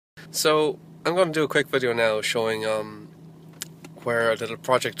So I'm going to do a quick video now showing where a little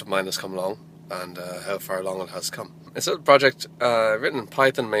project of mine has come along and how far along it has come. It's a little project written in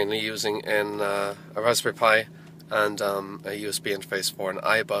Python mainly, using in a Raspberry Pi and a USB interface for an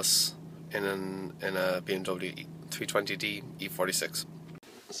iBus in a BMW E320D E46.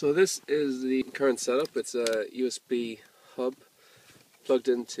 So this is the current setup. It's a USB hub plugged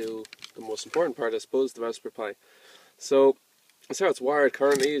into the most important part, I suppose, the Raspberry Pi. So that's how it's wired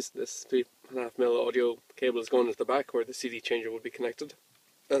currently. Is this 3.5mm audio cable is going into the back where the CD changer would be connected.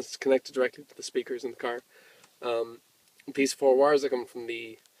 And it's connected directly to the speakers in the car. These four wires are coming from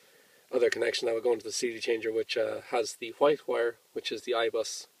the other connection that would go into the CD changer, which has the white wire, which is the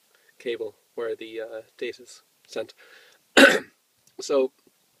iBus cable where the data is sent. So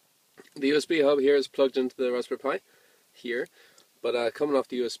the USB hub here is plugged into the Raspberry Pi here, but coming off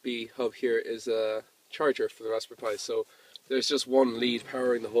the USB hub here is a charger for the Raspberry Pi. So there's just one lead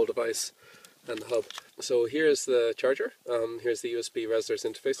powering the whole device and the hub. So here's the charger, here's the USB resonance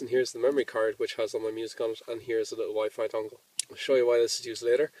interface, and here's the memory card which has all my music on it, and here's a little Wi-Fi dongle. I'll show you why this is used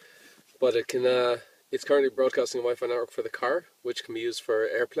later, but it can it's currently broadcasting a Wi-Fi network for the car, which can be used for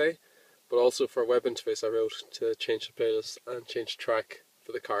Airplay, but also for a web interface I wrote to change the playlist and change the track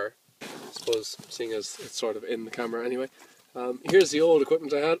for the car. I suppose, seeing as it's sort of in the camera anyway. Here's the old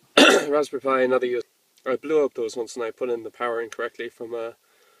equipment I had, Raspberry Pi, another USB. I blew up those once and I put in the power incorrectly from a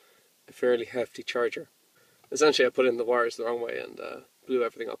fairly hefty charger. Essentially I put in the wires the wrong way and blew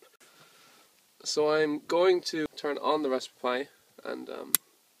everything up. So I'm going to turn on the Raspberry Pi, and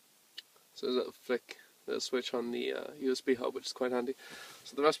so there's a little flick, little switch on the USB hub, which is quite handy.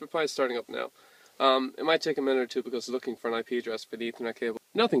 So the Raspberry Pi is starting up now. It might take a minute or two because it's looking for an IP address for the Ethernet cable.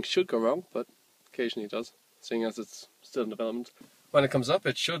 Nothing should go wrong, but occasionally it does, seeing as it's still in development. When it comes up,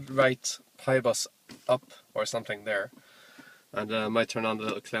 it should write PyBus up or something there, and I might turn on the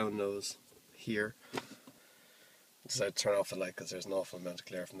little clown nose here. I decided to turn off the light because there's an awful amount of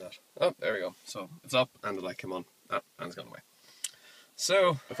glare from that. Oh, there we go. So it's up and the light came on. Ah, and it's gone away.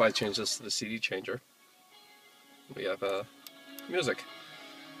 So if I change this to the CD changer, we have music.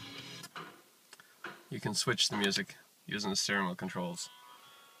 You can switch the music using the steering wheel controls.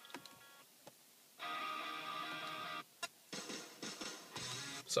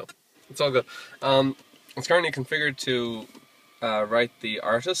 So it's all good. It's currently configured to write the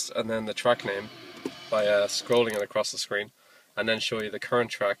artist and then the track name by scrolling it across the screen, and then show you the current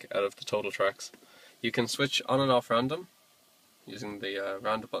track out of the total tracks. You can switch on and off random using the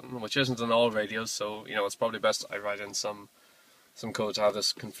random button, which isn't on all radios, so you know it's probably best I write in some code to have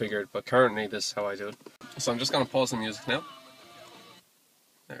this configured, but currently this is how I do it. So I'm just going to pause the music now.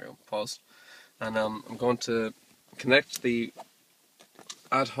 There we go, pause. And I'm going to connect the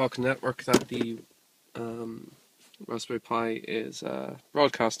ad hoc network that the Raspberry Pi is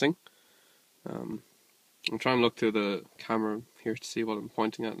broadcasting. I'm trying to look through the camera here to see what I'm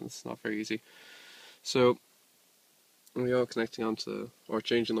pointing at, and it's not very easy. So we are connecting onto, or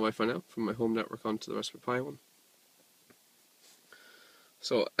changing the Wi-Fi now from my home network onto the Raspberry Pi one.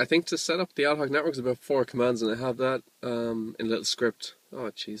 So I think to set up the ad hoc network is about 4 commands, and I have that in a little script.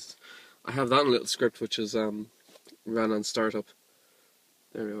 Oh jeez, I have that in a little script which is ran on startup.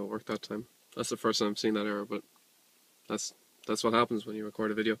 There we go, it worked that time. That's the first time I've seen that error, but that's what happens when you record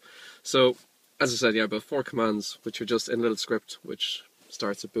a video. So as I said, yeah, about 4 commands which are just in a little script which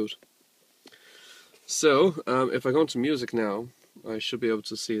starts at boot. So if I go into music now, I should be able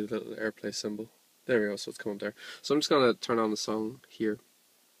to see the little Airplay symbol. There we go, so it's come up there. So I'm just going to turn on the song here.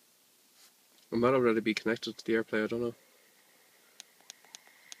 It might already be connected to the Airplay, I don't know.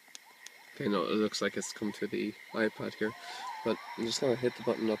 Okay, no, it looks like it's come to the iPad here. But I'm just going to hit the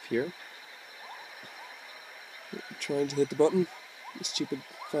button up here. Trying to hit the button. Stupid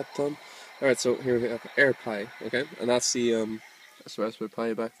fat thumb. Alright, so here we have Airplay, okay? And that's the Raspberry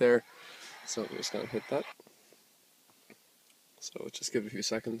Pi back there. So we're just going to hit that. So just give it a few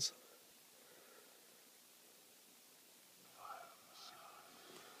seconds.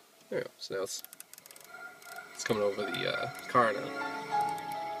 There we go, so now it's coming over the car now,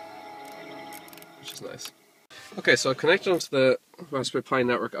 which is nice. Okay, so I've connected onto the Raspberry Pi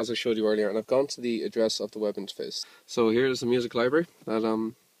network as I showed you earlier, and I've gone to the address of the web interface. So here's the music library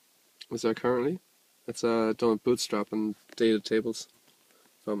that is there currently. It's done with Bootstrap and data tables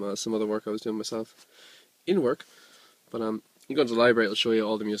from some other work I was doing myself in work. But you go to the library, it'll show you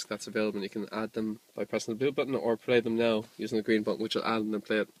all the music that's available, and you can add them by pressing the blue button or play them now using the green button, which will add them and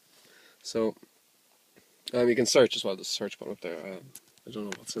play it. So you can search as well. There's a search button up there. I don't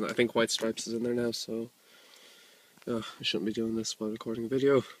know what's in it. I think White Stripes is in there now, so I shouldn't be doing this while recording a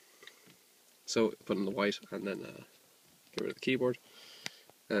video. So put in the white and then get rid of the keyboard,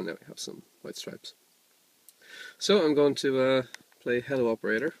 And now we have some white stripes. So I'm going to play Hello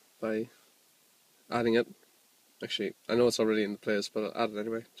Operator by adding it. Actually, I know it's already in the playlist, but I'll add it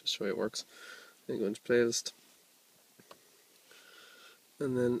anyway, just so it works. Then go into playlist.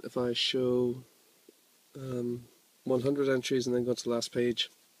 And then if I show 100 entries and then go to the last page.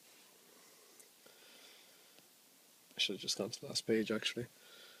 I should have just gone to the last page actually.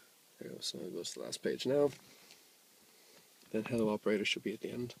 There you go, so it goes to the last page now. Then Hello Operator should be at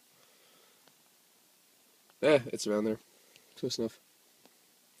the end. Yeah, it's around there. Close enough.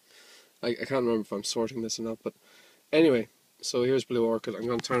 I can't remember if I'm sorting this or not, but anyway, so here's Blue Orchid. I'm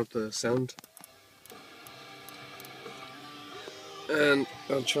going to turn up the sound. And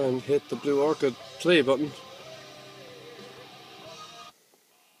I'll try and hit the Blue Orchid play button.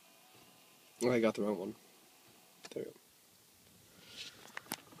 Oh, I got the wrong one. There we go.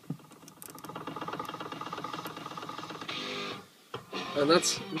 And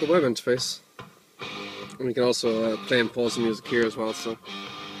that's the web interface. And we can also play and pause the music here as well, so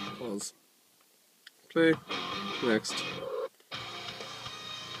pause. Play. Next. It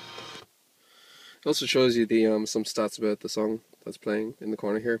also shows you the some stats about the song that's playing in the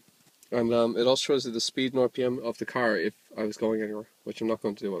corner here. And it also shows you the speed and RPM of the car if I was going anywhere, which I'm not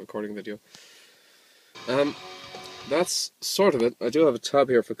going to do while recording video. That's sort of it. I do have a tab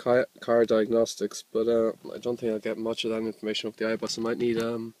here for car diagnostics, but I don't think I'll get much of that information off the iBus. I might need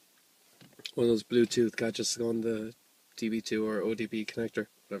one of those Bluetooth gadgets to go on the DB2 or ODB connector,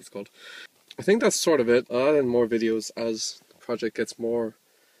 whatever it's called. I think that's sort of it. I'll add in more videos as the project gets more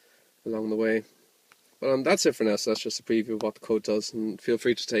along the way. But that's it for now, so that's just a preview of what the code does, and feel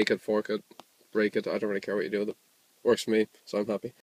free to take it, fork it, break it, I don't really care what you do with it. Works for me, so I'm happy.